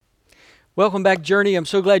Welcome back, Journey. I'm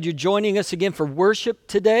so glad you're joining us again for worship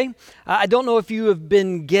today. I don't know if you have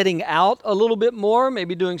been getting out a little bit more,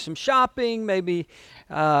 maybe doing some shopping, maybe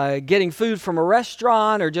getting food from a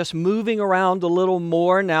restaurant, or just moving around a little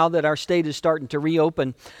more now that our state is starting to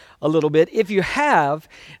reopen a little bit. If you have,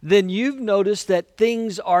 then you've noticed that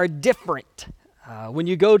things are different. When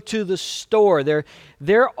you go to the store,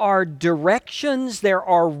 there are directions, there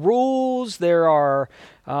are rules, there are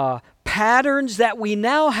patterns that we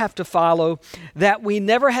now have to follow that we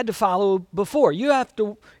never had to follow before. You have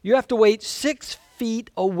to wait 6 feet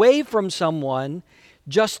away from someone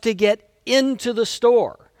just to get into the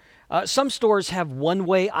store. Some stores have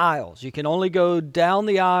one-way aisles. You can only go down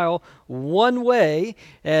the aisle one way,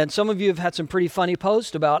 and some of you have had some pretty funny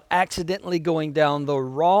posts about accidentally going down the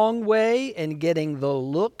wrong way and getting the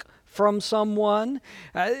look from someone.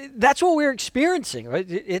 That's what we're experiencing. Right?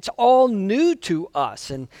 It's all new to us,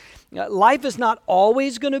 and life is not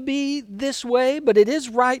always going to be this way, but it is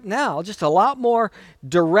right now. Just a lot more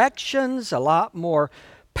directions, a lot more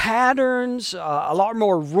patterns, a lot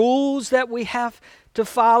more rules that we have to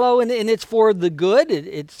follow, and it's for the good.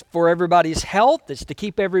 It's for everybody's health. It's to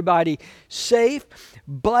keep everybody safe,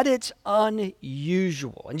 but it's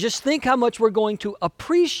unusual. And just think how much we're going to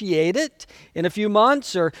appreciate it in a few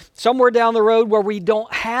months or somewhere down the road where we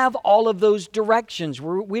don't have all of those directions,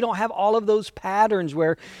 where we don't have all of those patterns,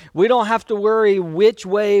 where we don't have to worry which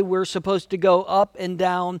way we're supposed to go up and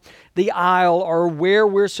down the aisle or where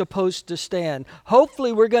we're supposed to stand.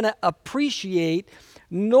 Hopefully, we're going to appreciate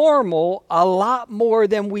normal a lot more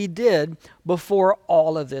than we did before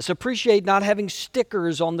all of this. Appreciate not having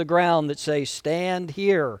stickers on the ground that say, "Stand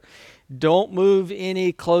here. Don't move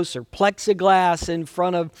any closer." Plexiglass in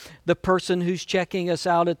front of the person who's checking us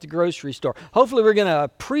out at the grocery store. Hopefully, we're going to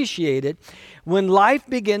appreciate it when life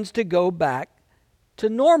begins to go back to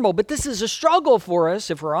normal. But this is a struggle for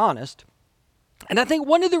us, if we're honest. And I think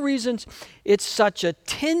one of the reasons it's such a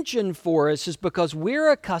tension for us is because we're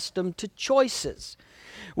accustomed to choices.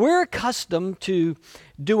 We're accustomed to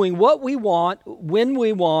doing what we want, when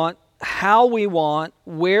we want, how we want,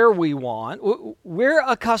 where we want. We're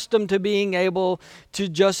accustomed to being able to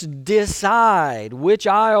just decide which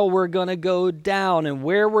aisle we're going to go down and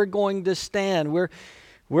where we're going to stand.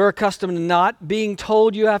 We're accustomed to not being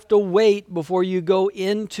told you have to wait before you go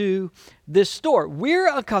into this store. We're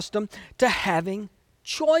accustomed to having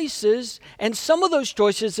choices, and some of those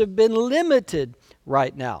choices have been limited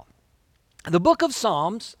right now. The book of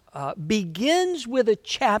Psalms begins with a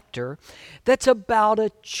chapter that's about a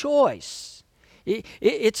choice.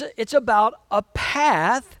 It's about a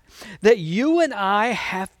path that you and I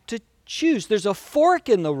have to choose. There's a fork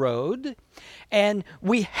in the road, and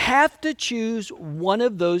we have to choose one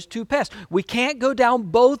of those two paths. We can't go down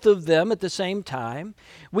both of them at the same time.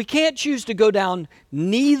 We can't choose to go down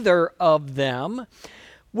neither of them.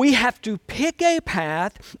 We have to pick a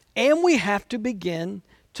path, and we have to begin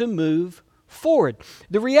to move forward.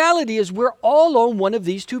 The reality is we're all on one of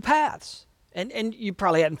these two paths. And you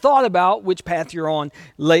probably hadn't thought about which path you're on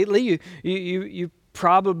lately. You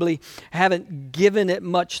probably haven't given it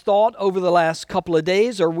much thought over the last couple of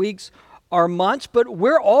days or weeks or months, but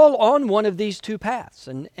we're all on one of these two paths.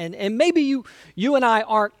 And maybe you and I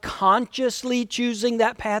aren't consciously choosing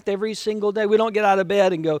that path every single day. We don't get out of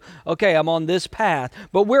bed and go, okay, I'm on this path.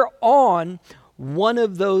 But we're on one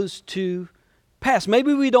of those two paths.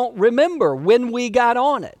 Maybe we don't remember when we got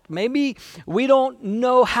on it. Maybe we don't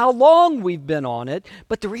know how long we've been on it.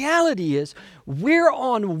 But the reality is we're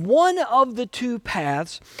on one of the two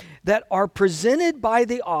paths that are presented by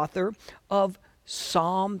the author of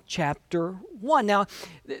Psalm chapter 1. Now,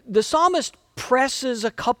 the psalmist presses a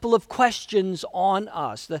couple of questions on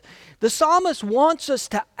us. The psalmist wants us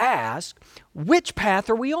to ask, which path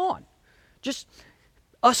are we on? Just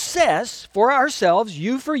assess for ourselves,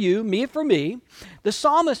 you for you, me for me. The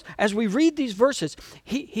psalmist, as we read these verses,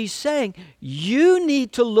 he's saying, you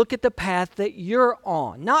need to look at the path that you're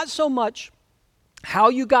on. Not so much how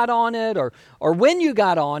you got on it or when you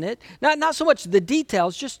got on it. Not so much the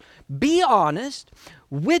details, just be honest.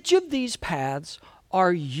 Which of these paths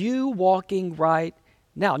are you walking right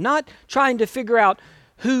now? Not trying to figure out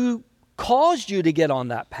who caused you to get on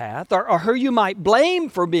that path or who you might blame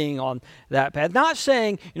for being on that path. Not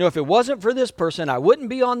saying, if it wasn't for this person, I wouldn't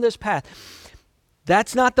be on this path.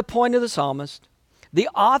 That's not the point of the psalmist. The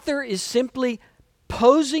author is simply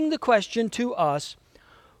posing the question to us,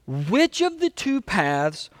 which of the two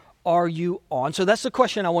paths are you on? So that's the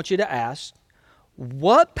question I want you to ask.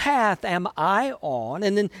 What path am I on?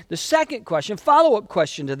 And then the second question, follow-up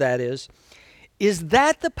question to that is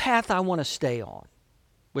that the path I want to stay on?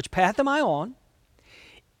 Which path am I on?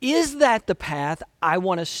 Is that the path I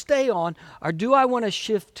want to stay on, or do I want to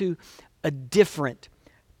shift to a different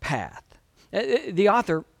path? The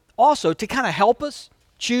author also, to kind of help us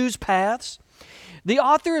choose paths, the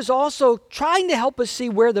author is also trying to help us see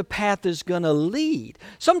where the path is going to lead.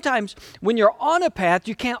 Sometimes when you're on a path,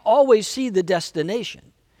 you can't always see the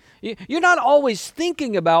destination. You're not always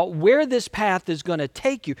thinking about where this path is going to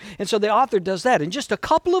take you. And so the author does that. In just a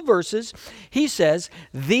couple of verses, he says,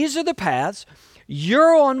 these are the paths.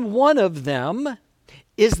 You're on one of them.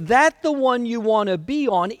 Is that the one you want to be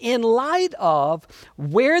on in light of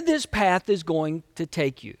where this path is going to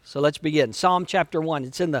take you? So let's begin. Psalm chapter 1.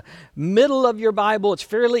 It's in the middle of your Bible. It's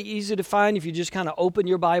fairly easy to find. If you just kind of open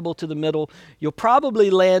your Bible to the middle, you'll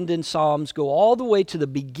probably land in Psalms. Go all the way to the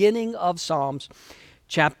beginning of Psalms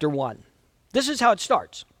chapter 1. This is how it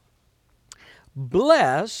starts.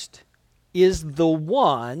 Blessed is the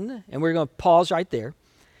one, and we're going to pause right there.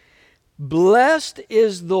 Blessed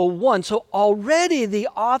is the one. So already the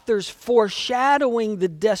author's foreshadowing the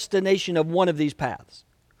destination of one of these paths.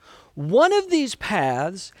 One of these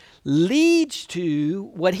paths leads to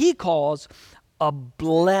what he calls a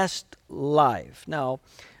blessed life. Now,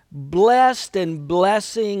 blessed and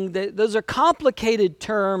blessing, those are complicated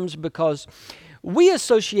terms because we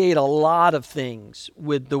associate a lot of things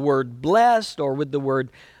with the word blessed or with the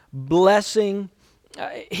word blessing.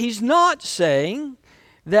 He's not saying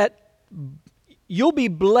that you'll be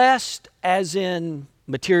blessed as in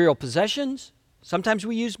material possessions. Sometimes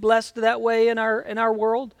we use blessed that way in our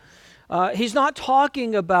world. He's not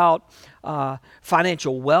talking about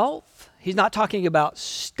financial wealth. He's not talking about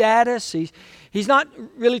status. He's not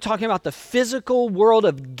really talking about the physical world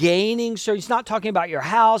of gaining. So he's not talking about your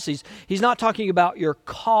house. He's not talking about your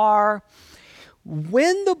car.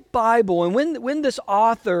 When the Bible and when this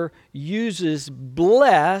author uses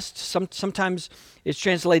blessed, sometimes it's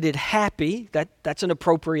translated happy. That's an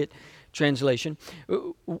appropriate translation.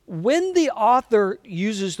 When the author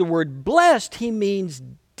uses the word blessed, he means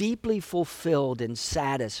deeply fulfilled and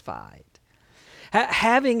satisfied.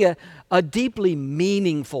 Having a deeply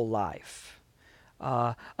meaningful life.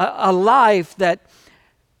 A life that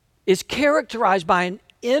is characterized by an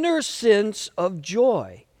inner sense of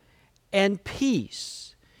joy and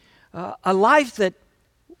peace. A life that,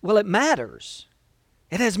 well, it matters.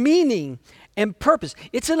 It has meaning and purpose.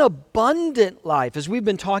 It's an abundant life. As we've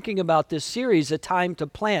been talking about this series, A Time to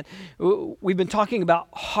Plant, we've been talking about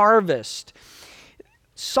harvest.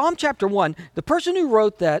 Psalm chapter 1, the person who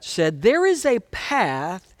wrote that said, there is a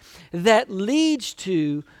path that leads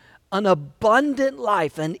to an abundant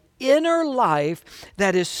life, an inner life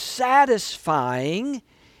that is satisfying.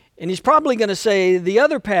 And he's probably going to say the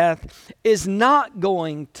other path is not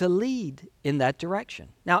going to lead in that direction.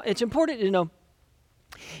 Now, it's important to know,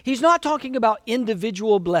 he's not talking about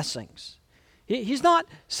individual blessings. He's not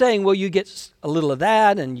saying, well, you get a little of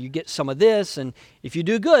that and you get some of this, and if you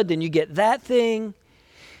do good, then you get that thing.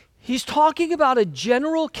 He's talking about a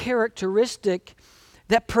general characteristic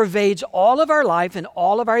that pervades all of our life and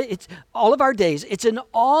all of our days. It's an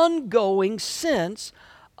ongoing sense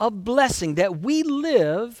of blessing, that we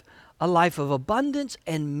live a life of abundance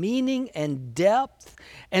and meaning and depth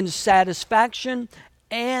and satisfaction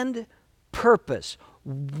and purpose.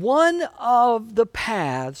 One of the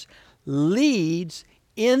paths leads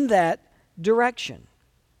in that direction.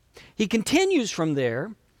 He continues from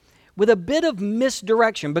there with a bit of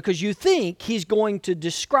misdirection, because you think he's going to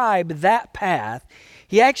describe that path.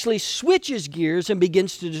 He actually switches gears and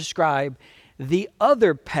begins to describe the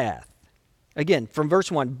other path. Again, from verse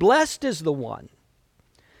 1, blessed is the one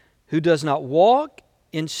who does not walk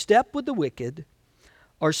in step with the wicked,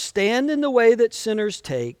 or stand in the way that sinners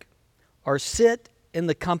take, or sit in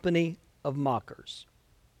the company of mockers.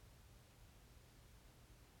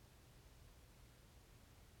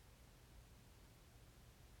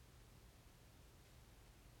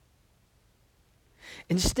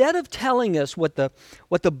 Instead of telling us what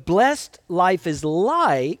the blessed life is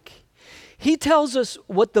like, he tells us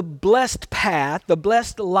what the blessed path, the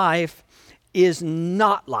blessed life is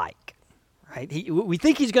not like. Right? We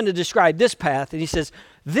think he's going to describe this path, and he says,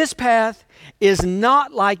 this path is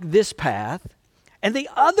not like this path. And the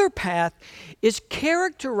other path is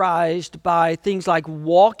characterized by things like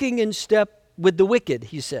walking in step with the wicked,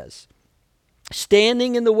 he says,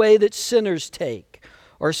 standing in the way that sinners take,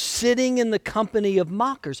 or sitting in the company of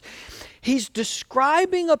mockers. He's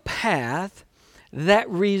describing a path that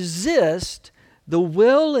resists the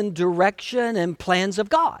will and direction and plans of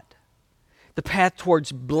God. The path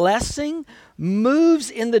towards blessing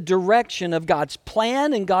moves in the direction of God's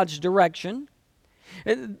plan and God's direction,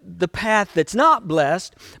 The path that's not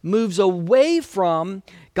blessed moves away from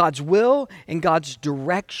God's will and God's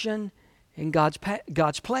direction and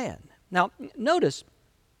God's plan. Now, notice,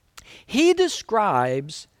 he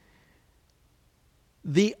describes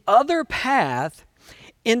the other path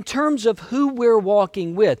in terms of who we're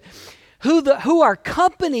walking with, who our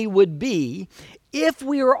company would be if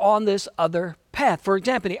we were on this other path. For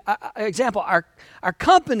example, our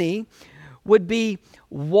company would be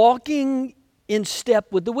walking in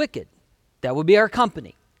step with the wicked. That would be our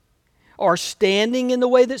company. Or standing in the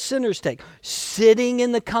way that sinners take. Sitting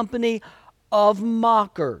in the company of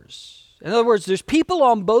mockers. In other words, there's people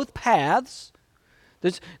on both paths.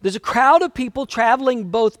 There's a crowd of people traveling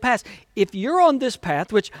both paths. If you're on this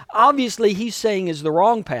path, which obviously he's saying is the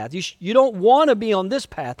wrong path, you don't want to be on this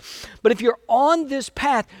path, but if you're on this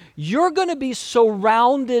path, you're going to be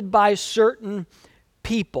surrounded by certain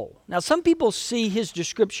people. Now, some people see his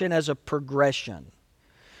description as a progression.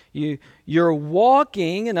 You're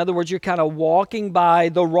walking, in other words, you're kind of walking by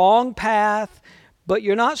the wrong path, but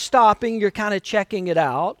you're not stopping, you're kind of checking it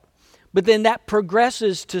out. But then that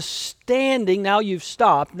progresses to standing. Now you've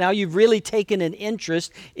stopped. Now you've really taken an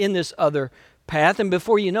interest in this other path. And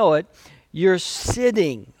before you know it, you're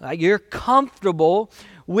sitting. You're comfortable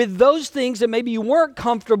with those things that maybe you weren't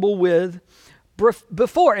comfortable with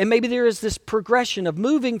before. And maybe there is this progression of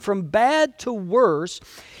moving from bad to worse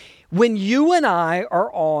when you and I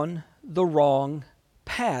are on the wrong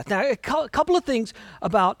path. Now, a couple of things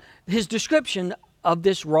about his description of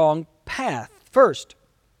this wrong path. First,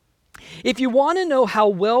 if you want to know how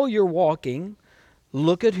well you're walking,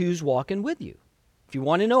 look at who's walking with you. If you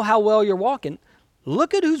want to know how well you're walking,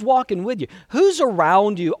 look at who's walking with you. Who's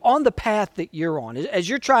around you on the path that you're on? As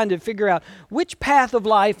you're trying to figure out which path of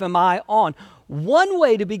life am I on, one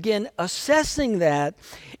way to begin assessing that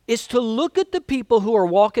is to look at the people who are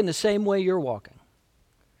walking the same way you're walking,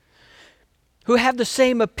 who have the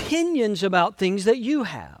same opinions about things that you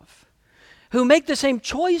have, who make the same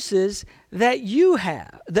choices that you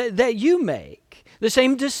have, that you make, the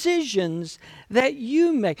same decisions that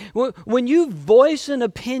you make. When you voice an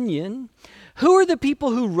opinion, who are the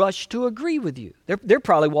people who rush to agree with you? They're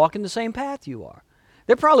probably walking the same path you are.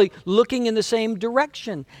 They're probably looking in the same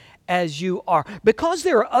direction as you are. Because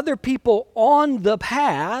there are other people on the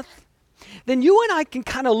path, then you and I can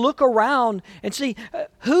kind of look around and see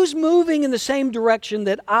who's moving in the same direction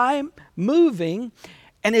that I'm moving.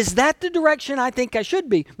 And is that the direction I think I should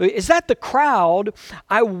be? Is that the crowd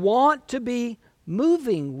I want to be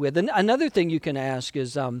moving with? And another thing you can ask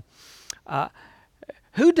is,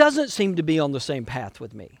 who doesn't seem to be on the same path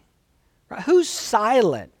with me? Right? Who's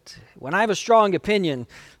silent when I have a strong opinion?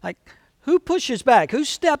 Like, who pushes back? Who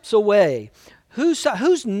steps away?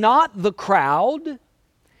 Who's not the crowd?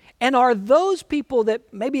 And are those people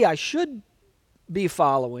that maybe I should be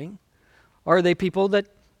following, or are they people that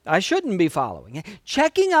I shouldn't be following?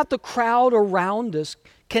 Checking out the crowd around us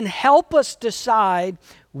can help us decide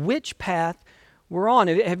which path we're on.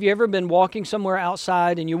 Have you ever been walking somewhere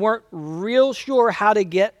outside and you weren't real sure how to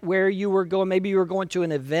get where you were going? Maybe you were going to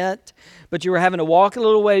an event, but you were having to walk a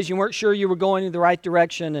little ways. You weren't sure you were going in the right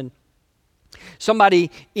direction, and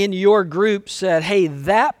somebody in your group said, hey,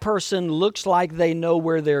 that person looks like they know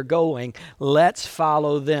where they're going. Let's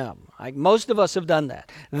follow them. Like most of us have done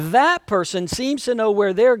that. That person seems to know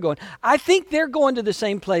where they're going. I think they're going to the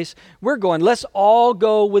same place we're going. Let's all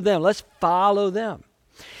go with them. Let's follow them.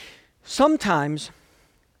 Sometimes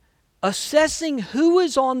assessing who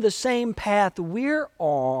is on the same path we're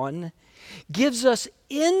on gives us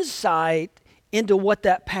insight into what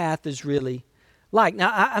that path is really like.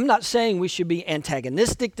 Now, I'm not saying we should be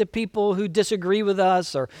antagonistic to people who disagree with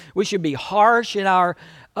us, or we should be harsh in our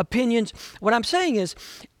opinions. What I'm saying is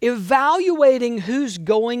evaluating who's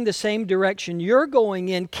going the same direction you're going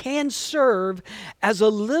in can serve as a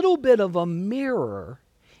little bit of a mirror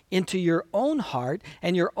into your own heart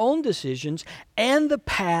and your own decisions and the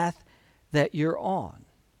path that you're on.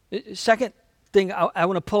 Second thing I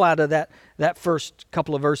want to pull out of that first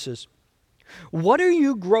couple of verses. What are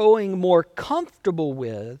you growing more comfortable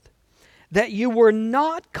with that you were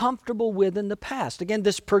not comfortable with in the past? Again,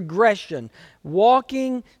 this progression,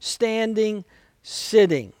 walking, standing,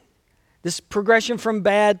 sitting. This progression from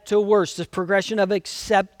bad to worse, this progression of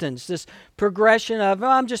acceptance, this progression of,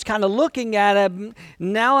 I'm just kind of looking at it,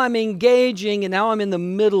 now I'm engaging, and now I'm in the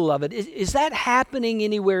middle of it. Is that happening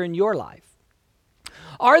anywhere in your life?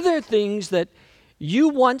 Are there things that you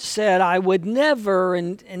once said, I would never,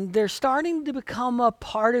 and they're starting to become a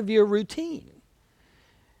part of your routine?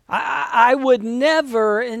 I would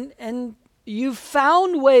never, and you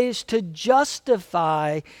found ways to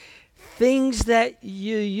justify things that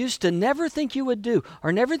you used to never think you would do,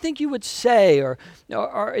 or never think you would say, or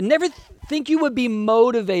never think you would be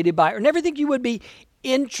motivated by, or never think you would be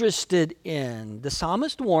interested in. The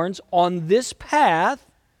psalmist warns on this path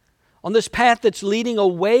that's leading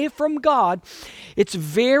away from God, it's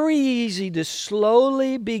very easy to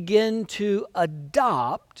slowly begin to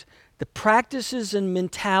adopt the practices and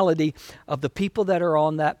mentality of the people that are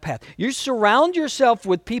on that path. You surround yourself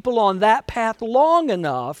with people on that path long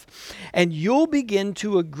enough, and you'll begin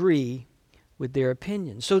to agree with their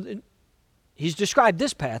opinions. So he's described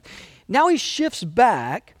this path. Now he shifts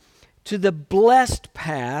back to the blessed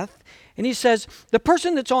path, and he says, the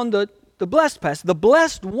person that's on the blessed path, the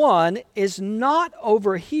blessed one is not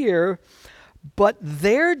over here, but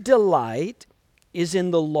their delight is in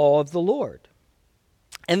the law of the Lord.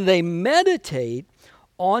 And they meditate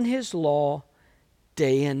on his law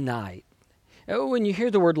day and night. When you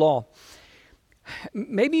hear the word law,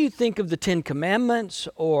 maybe you think of the Ten Commandments,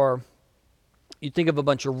 or you think of a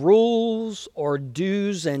bunch of rules or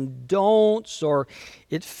do's and don'ts, or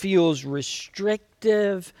it feels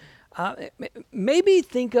restrictive. Maybe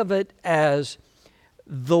think of it as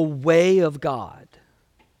the way of God.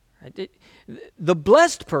 The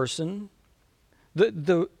blessed person,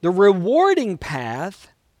 the rewarding path,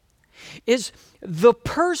 is the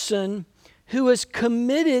person who is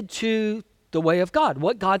committed to the way of God,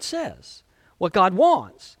 what God says, what God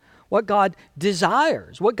wants, what God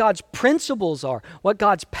desires, what God's principles are, what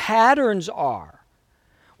God's patterns are,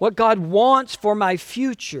 what God wants for my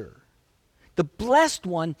future. The blessed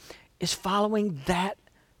one is following that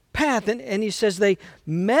path. And he says they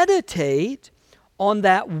meditate on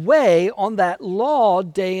that way, on that law,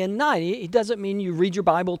 day and night. He doesn't mean you read your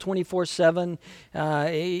Bible 24/7.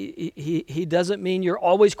 He doesn't mean you're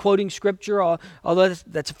always quoting Scripture, although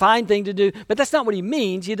that's a fine thing to do. But that's not what he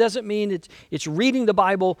means. He doesn't mean it's reading the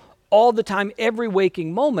Bible all the time, every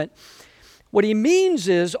waking moment. What he means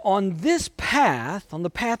is on this path, on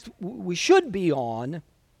the path we should be on,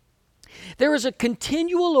 there is a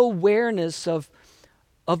continual awareness of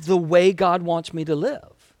the way God wants me to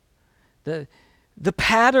live. The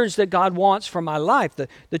patterns that God wants for my life,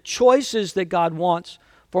 the choices that God wants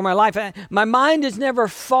for my life. My mind is never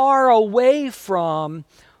far away from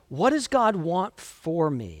what does God want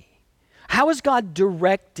for me? How is God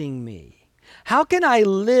directing me? How can I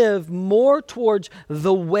live more towards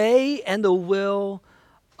the way and the will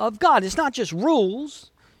of God? It's not just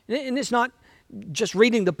rules, and it's not just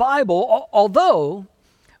reading the Bible, although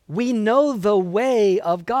we know the way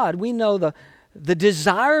of God. We know the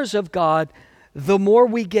desires of God. The more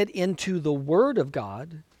we get into the Word of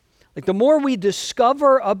God, like the more we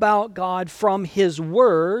discover about God from His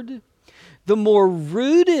Word, the more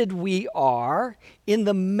rooted we are in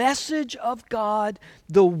the message of God,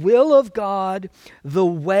 the will of God, the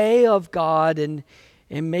way of God. And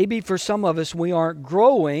maybe for some of us, we aren't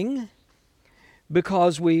growing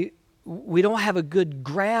because we don't have a good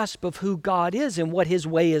grasp of who God is and what His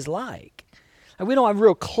way is like. And we don't have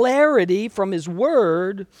real clarity from His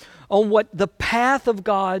Word on what the path of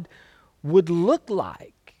God would look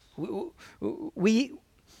like. We've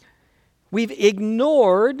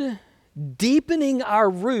ignored deepening our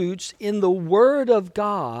roots in the Word of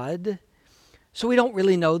God, so we don't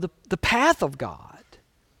really know the path of God.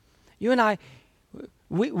 You and I,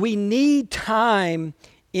 we need time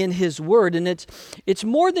in His Word, and it's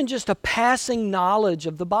more than just a passing knowledge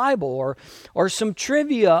of the Bible or some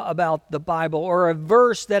trivia about the Bible or a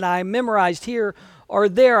verse that I memorized here or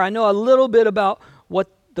there. I know a little bit about what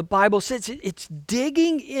the Bible says. It's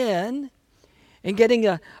digging in and getting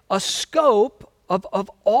a scope of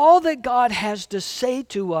all that God has to say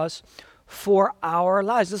to us for our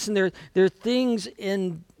lives. Listen, there are things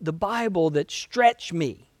in the Bible that stretch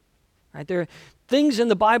me. Right? There are things in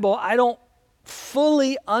the Bible I don't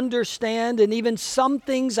fully understand, and even some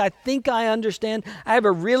things I think I understand, I have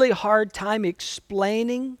a really hard time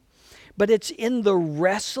explaining. But it's in the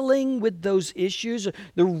wrestling with those issues,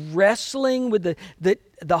 the wrestling with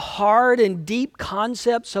the hard and deep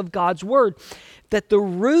concepts of God's Word, that the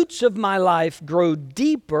roots of my life grow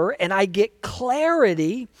deeper and I get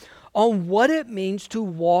clarity on what it means to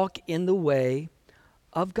walk in the way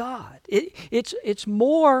of God. It's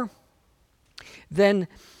more than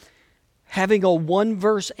having a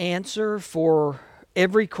one-verse answer for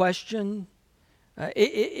every question.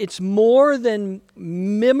 It's more than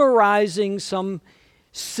memorizing some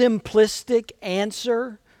simplistic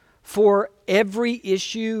answer for every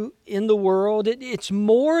issue in the world. It's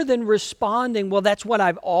more than responding, well, that's what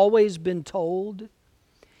I've always been told.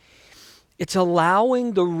 It's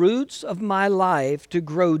allowing the roots of my life to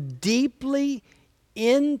grow deeply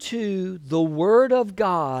into the Word of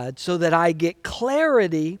God so that I get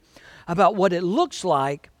clarity about what it looks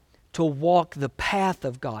like to walk the path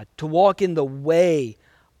of God, to walk in the way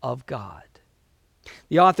of God.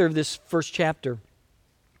 The author of this first chapter,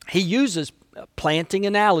 he uses a planting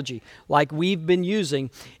analogy like we've been using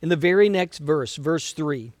in the very next verse, verse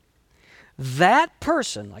 3. That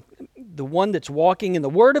person, like the one that's walking in the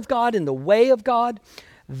Word of God, in the way of God,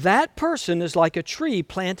 that person is like a tree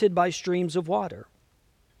planted by streams of water,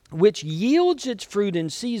 which yields its fruit in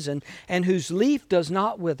season and whose leaf does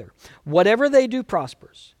not wither. Whatever they do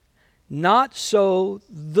prospers. Not so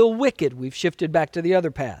the wicked. We've shifted back to the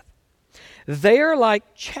other path. They are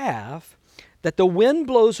like chaff that the wind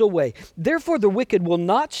blows away. Therefore the wicked will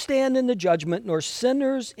not stand in the judgment, nor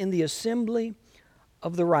sinners in the assembly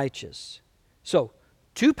of the righteous. So,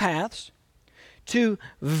 two paths, two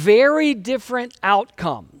very different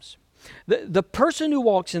outcomes. The person who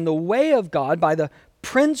walks in the way of God by the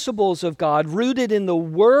principles of God, rooted in the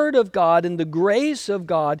Word of God and the grace of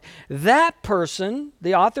God, that person,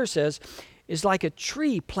 the author says, is like a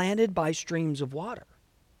tree planted by streams of water.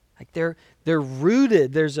 Like they're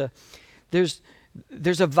rooted. There's a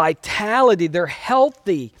vitality. They're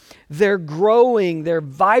healthy. They're growing. They're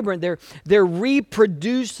vibrant. They're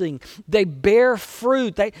reproducing. They bear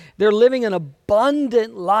fruit. They're living an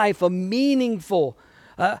abundant life, a meaningful,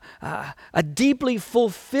 a deeply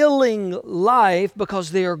fulfilling life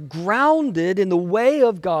because they are grounded in the way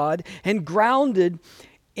of God and grounded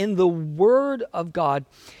in the Word of God.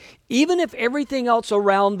 Even if everything else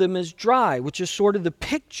around them is dry, which is sort of the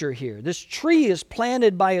picture here. This tree is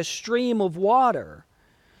planted by a stream of water.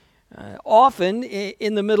 Often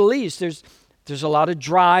in the Middle East, there's a lot of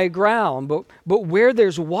dry ground, but where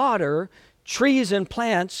there's water, trees and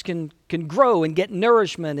plants can grow and get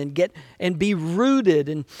nourishment and be rooted.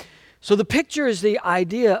 And so the picture is the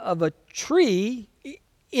idea of a tree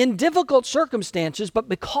in difficult circumstances, but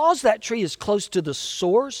because that tree is close to the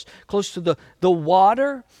source, close to the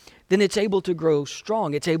water, then it's able to grow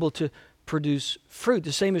strong. It's able to produce fruit.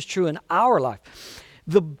 The same is true in our life.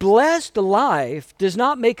 The blessed life does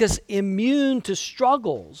not make us immune to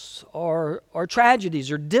struggles or tragedies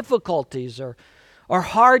or difficulties or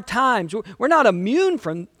hard times. We're not immune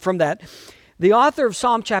from that. The author of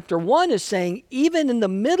Psalm chapter 1 is saying, even in the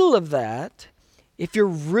middle of that, if you're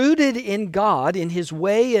rooted in God, in His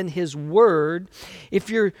way and His Word,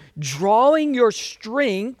 if you're drawing your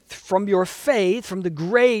strength from your faith, from the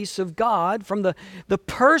grace of God, from the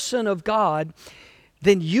person of God,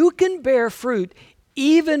 then you can bear fruit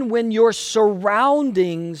even when your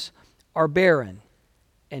surroundings are barren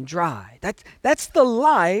and dry. That's the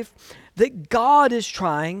life that God is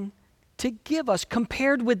trying to give us,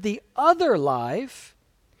 compared with the other life,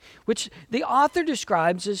 which the author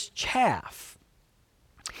describes as chaff.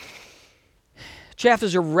 Chaff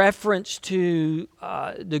is a reference to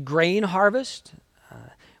the grain harvest.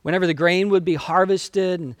 Whenever the grain would be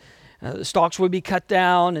harvested and the stalks would be cut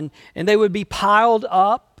down and they would be piled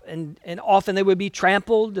up, and often they would be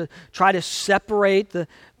trampled to try to separate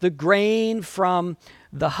the grain from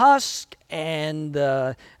the husk and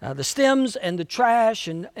the stems and the trash.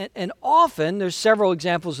 And often, there's several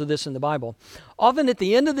examples of this in the Bible, often at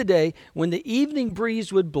the end of the day, when the evening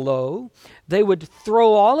breeze would blow, they would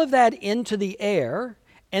throw all of that into the air,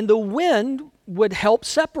 and the wind would help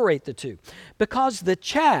separate the two. Because the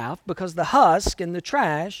chaff, because the husk and the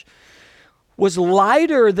trash was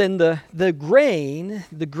lighter than the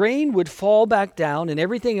grain would fall back down and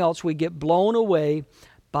everything else would get blown away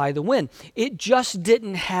by the wind. It just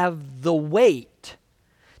didn't have the weight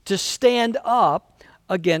to stand up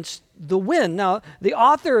against the wind. Now, the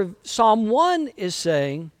author of Psalm 1 is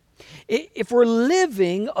saying, if we're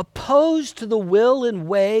living opposed to the will and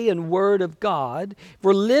way and Word of God, if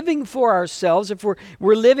we're living for ourselves, if we're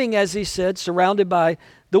living, as he said, surrounded by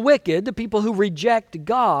the wicked, the people who reject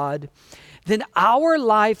God, then our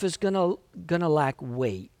life is gonna lack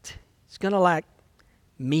weight. It's gonna lack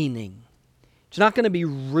meaning. It's not gonna be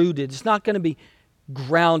rooted. It's not gonna be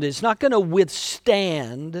grounded. It's not gonna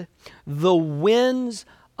withstand the winds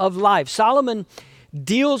of life. Solomon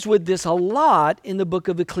deals with this a lot in the book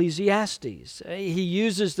of Ecclesiastes. He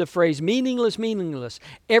uses the phrase meaningless, meaningless.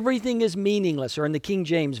 Everything is meaningless, or in the King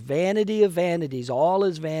James, vanity of vanities, all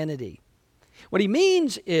is vanity. What he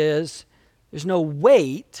means is there's no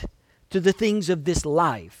weight to the things of this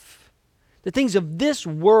life. The things of this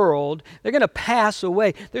world, they're going to pass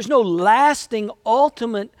away. There's no lasting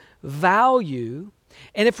ultimate value.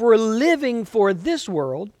 And if we're living for this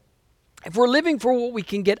world, if we're living for what we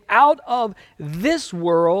can get out of this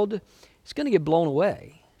world, it's going to get blown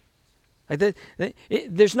away.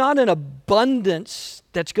 There's not an abundance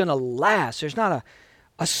that's going to last. There's not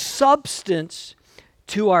a substance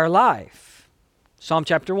to our life. Psalm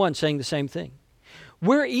chapter 1 saying the same thing.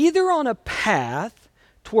 We're either on a path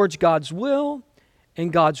towards God's will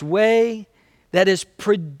and God's way that is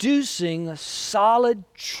producing a solid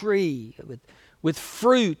tree with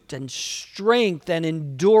fruit and strength and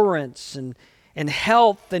endurance and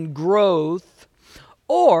health and growth,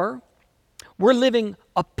 or we're living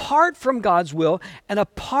apart from God's will and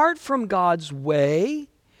apart from God's way,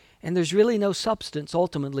 and there's really no substance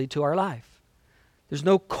ultimately to our life. There's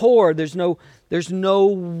no core, there's no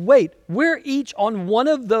weight. We're each on one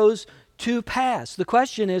of those two paths. The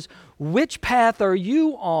question is, which path are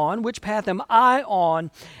you on? Which path am I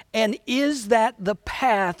on? And is that the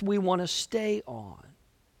path we want to stay on?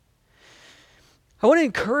 I want to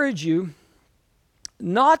encourage you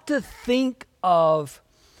not to think of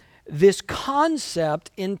this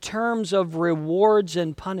concept in terms of rewards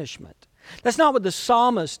and punishment. That's not what the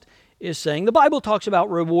psalmist is saying. The Bible talks about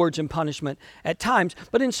rewards and punishment at times,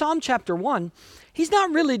 but in Psalm chapter 1, he's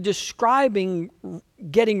not really describing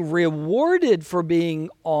getting rewarded for being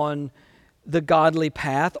on the godly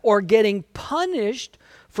path or getting punished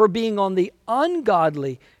for being on the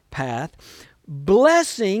ungodly path.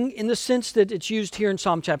 Blessing, in the sense that it's used here in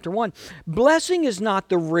Psalm chapter 1, blessing is not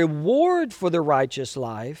the reward for the righteous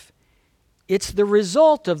life, it's the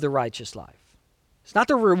result of the righteous life. It's not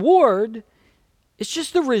the reward, it's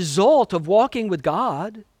just the result of walking with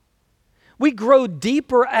God. We grow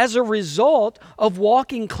deeper as a result of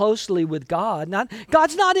walking closely with God.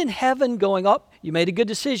 God's not in heaven going, oh, you made a good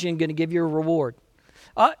decision, going to give you a reward.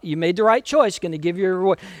 You made the right choice, going to give you a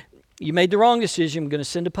reward. You made the wrong decision, I'm going to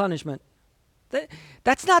send a punishment.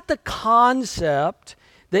 That's not the concept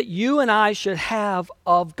that you and I should have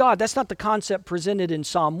of God. That's not the concept presented in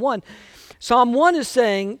Psalm 1. Psalm 1 is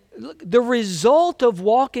saying, look, the result of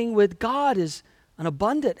walking with God is an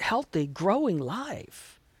abundant, healthy, growing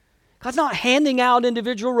life. God's not handing out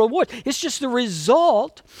individual rewards. It's just the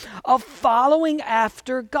result of following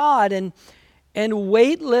after God and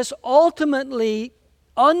weightless, ultimately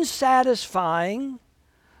unsatisfying,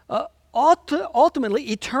 ultimately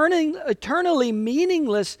eternally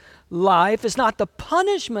meaningless life is not the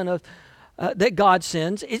punishment of that God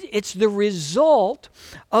sends. It's the result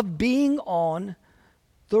of being on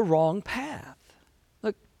the wrong path.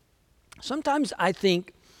 Look, sometimes I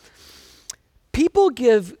think people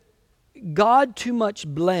give God too much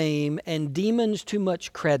blame and demons too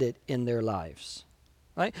much credit in their lives.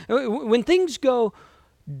 Right? When things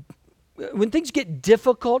get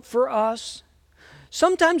difficult for us,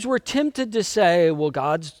 sometimes we're tempted to say, well,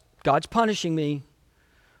 God's punishing me.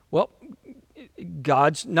 Well,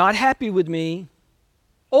 God's not happy with me.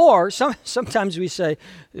 Or sometimes we say,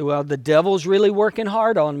 well, the devil's really working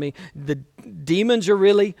hard on me. The demons are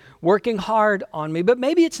really working hard on me. But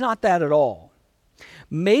maybe it's not that at all.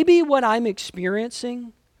 Maybe what I'm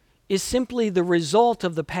experiencing is simply the result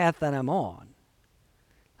of the path that I'm on.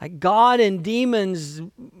 Like God and demons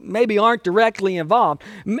maybe aren't directly involved.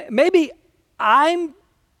 Maybe I'm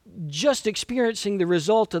just experiencing the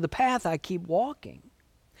result of the path I keep walking.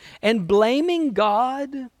 And blaming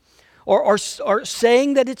God or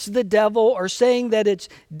saying that it's the devil or saying that it's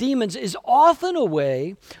demons is often a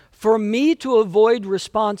way for me to avoid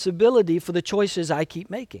responsibility for the choices I keep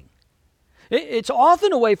making. It's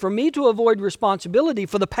often a way for me to avoid responsibility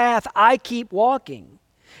for the path I keep walking.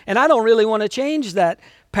 And I don't really want to change that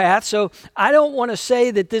path, so I don't want to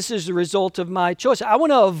say that this is the result of my choice. I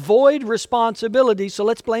want to avoid responsibility, so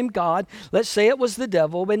let's blame God. Let's say it was the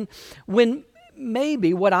devil. When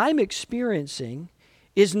maybe what I'm experiencing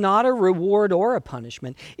is not a reward or a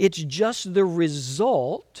punishment. It's just the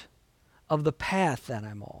result of the path that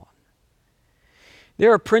I'm on.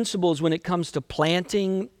 There are principles when it comes to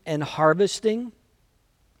planting and harvesting.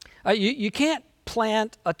 You can't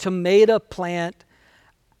plant a tomato plant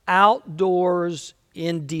outdoors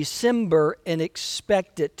in December and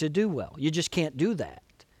expect it to do well. You just can't do that.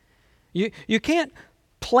 You can't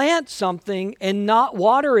plant something and not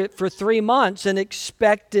water it for 3 months and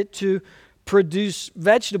expect it to produce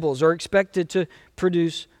vegetables or expect it to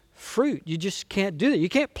produce fruit. You just can't do that. You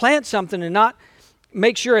can't plant something and not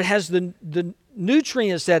make sure it has the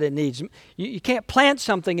nutrients that it needs. You can't plant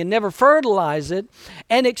something and never fertilize it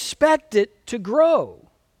and expect it to grow.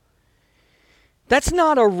 That's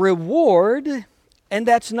not a reward, and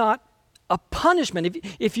that's not a punishment.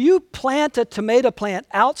 If you plant a tomato plant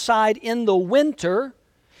outside in the winter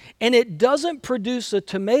and it doesn't produce a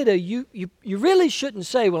tomato, you really shouldn't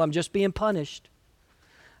say, well, I'm just being punished.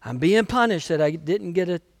 I'm being punished that I didn't get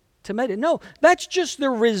a tomato. No, that's just the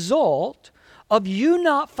result of you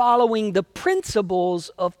not following the principles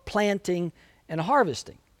of planting and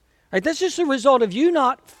harvesting. Right? That's just a result of you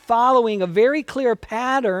not following a very clear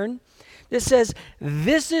pattern that says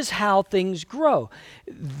this is how things grow.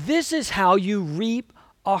 This is how you reap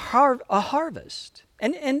a harvest.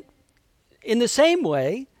 And in the same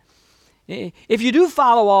way, if you do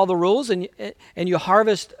follow all the rules and you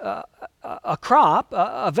harvest a crop,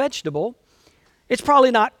 a vegetable, it's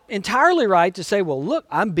probably not entirely right to say, well, look,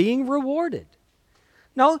 I'm being rewarded.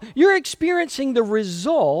 No, you're experiencing the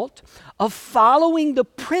result of following the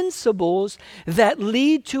principles that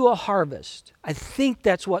lead to a harvest. I think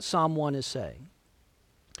that's what Psalm 1 is saying.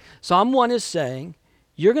 Psalm 1 is saying,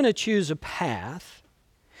 you're going to choose a path.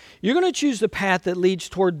 You're going to choose the path that leads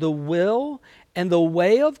toward the will and the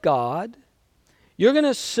way of God. You're going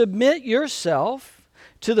to submit yourself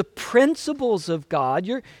to the principles of God.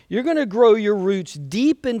 You're going to grow your roots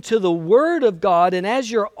deep into the Word of God. And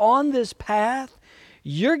as you're on this path,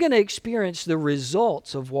 you're going to experience the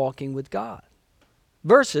results of walking with God.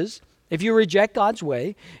 Versus, if you reject God's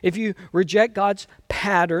way, if you reject God's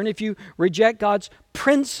pattern, if you reject God's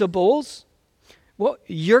principles, well,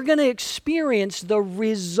 you're going to experience the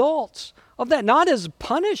results of that, not as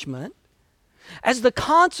punishment, as the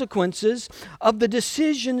consequences of the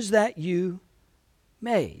decisions that you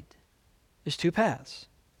made. There's two paths.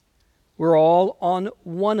 We're all on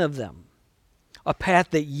one of them. A path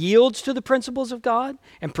that yields to the principles of God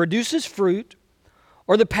and produces fruit,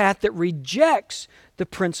 or the path that rejects the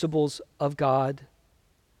principles of God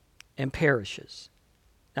and perishes.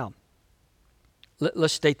 Now,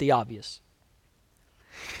 let's state the obvious.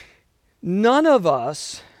 None of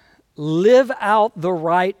us live out the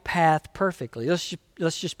right path perfectly. Let's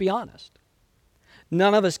just be honest.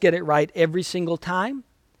 None of us get it right every single time.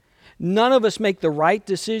 None of us make the right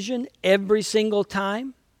decision every single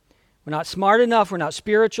time. We're not smart enough. We're not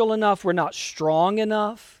spiritual enough. We're not strong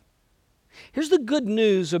enough. Here's the good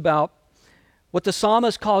news about what the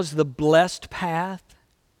psalmist calls the blessed path.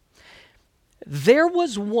 There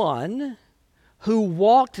was one who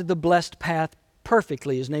walked the blessed path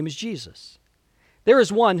perfectly. His name is Jesus. There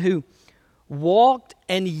is one who walked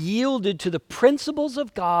and yielded to the principles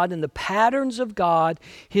of God and the patterns of God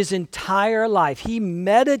his entire life. He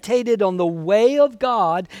meditated on the way of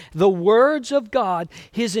God, the words of God,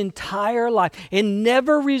 his entire life, and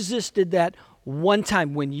never resisted that one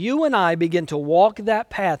time. When you and I begin to walk that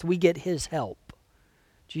path, we get his help.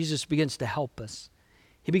 Jesus begins to help us.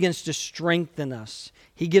 He begins to strengthen us.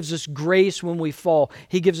 He gives us grace when we fall.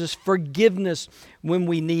 He gives us forgiveness when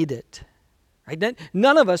we need it. Right?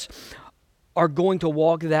 None of us are going to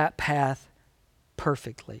walk that path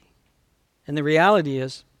perfectly. And the reality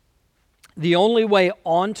is, the only way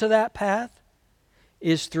onto that path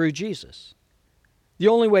is through Jesus. The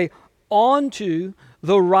only way onto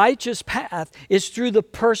the righteous path is through the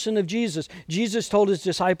person of Jesus. Jesus told his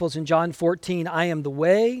disciples in John 14, I am the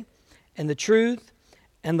way and the truth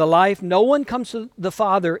and the life. No one comes to the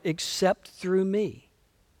Father except through me.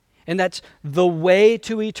 And that's the way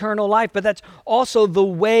to eternal life, but that's also the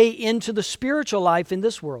way into the spiritual life in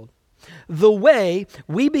this world. The way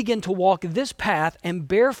we begin to walk this path and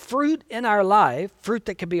bear fruit in our life, fruit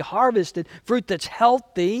that can be harvested, fruit that's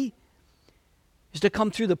healthy, is to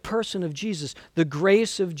come through the person of Jesus, the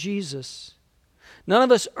grace of Jesus. None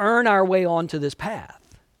of us earn our way onto this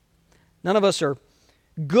path. None of us are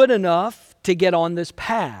good enough to get on this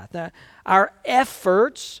path. Our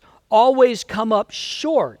efforts always come up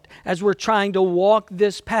short as we're trying to walk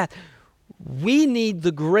this path. We need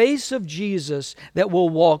the grace of Jesus that will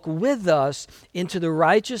walk with us into the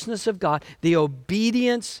righteousness of God, the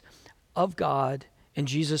obedience of God, and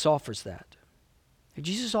Jesus offers that.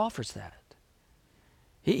 Jesus offers that.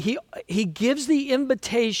 He gives the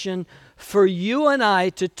invitation for you and I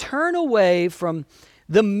to turn away from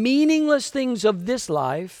the meaningless things of this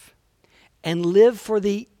life and live for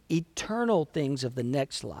the eternal things of the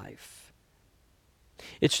next life.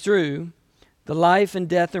 It's through the life and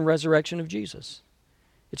death and resurrection of Jesus.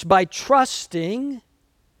 It's by trusting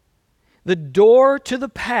the door to the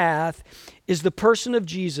path is the person of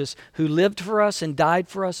Jesus who lived for us and died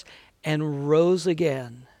for us and rose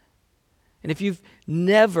again. And if you've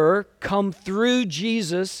never come through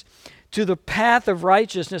Jesus to the path of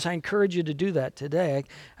righteousness, I encourage you to do that today.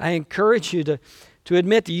 I encourage you to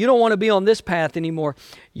admit that you don't want to be on this path anymore.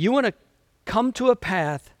 You want to come to a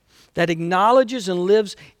path that acknowledges and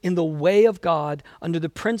lives in the way of God, under the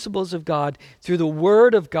principles of God, through the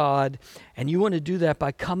Word of God, and you want to do that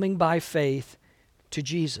by coming by faith to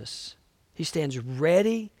Jesus. He stands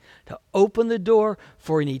ready to open the door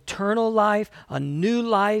for an eternal life, a new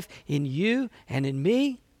life in you and in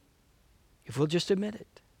me, if we'll just admit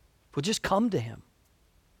it. We'll just come to him.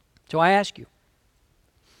 So I ask you,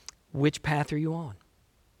 which path are you on?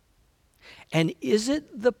 And is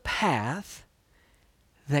it the path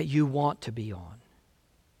that you want to be on?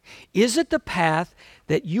 Is it the path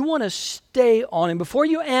that you want to stay on? And before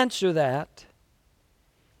you answer that,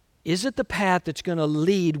 is it the path that's going to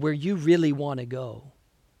lead where you really want to go?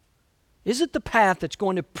 Is it the path that's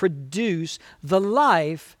going to produce the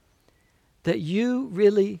life that you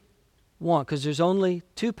really want? Because there's only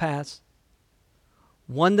two paths.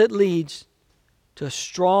 One that leads to a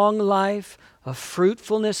strong life of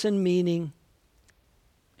fruitfulness and meaning,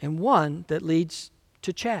 and one that leads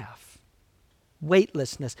to chaff,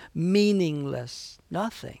 weightlessness, meaningless,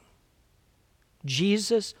 nothing.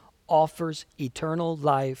 Jesus offers eternal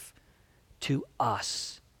life to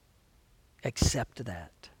us. Accept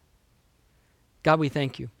that. God, we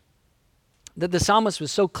thank you that the psalmist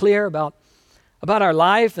was so clear about our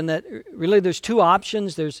life, and that really there's two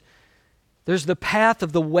options. There's the path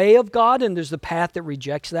of the way of God, and there's the path that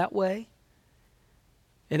rejects that way.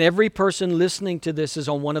 And every person listening to this is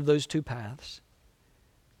on one of those two paths.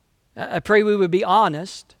 I pray we would be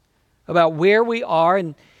honest about where we are,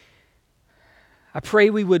 and I pray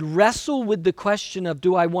we would wrestle with the question of,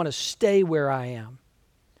 do I want to stay where I am?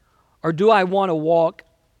 Or do I want to walk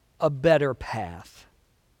a better path?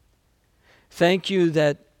 Thank you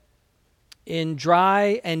that in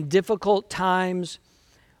dry and difficult times,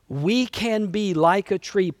 we can be like a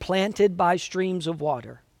tree planted by streams of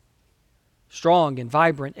water, strong and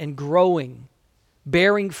vibrant and growing,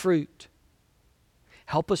 bearing fruit.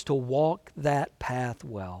 Help us to walk that path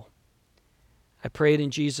well. I pray it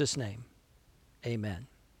in Jesus' name. Amen.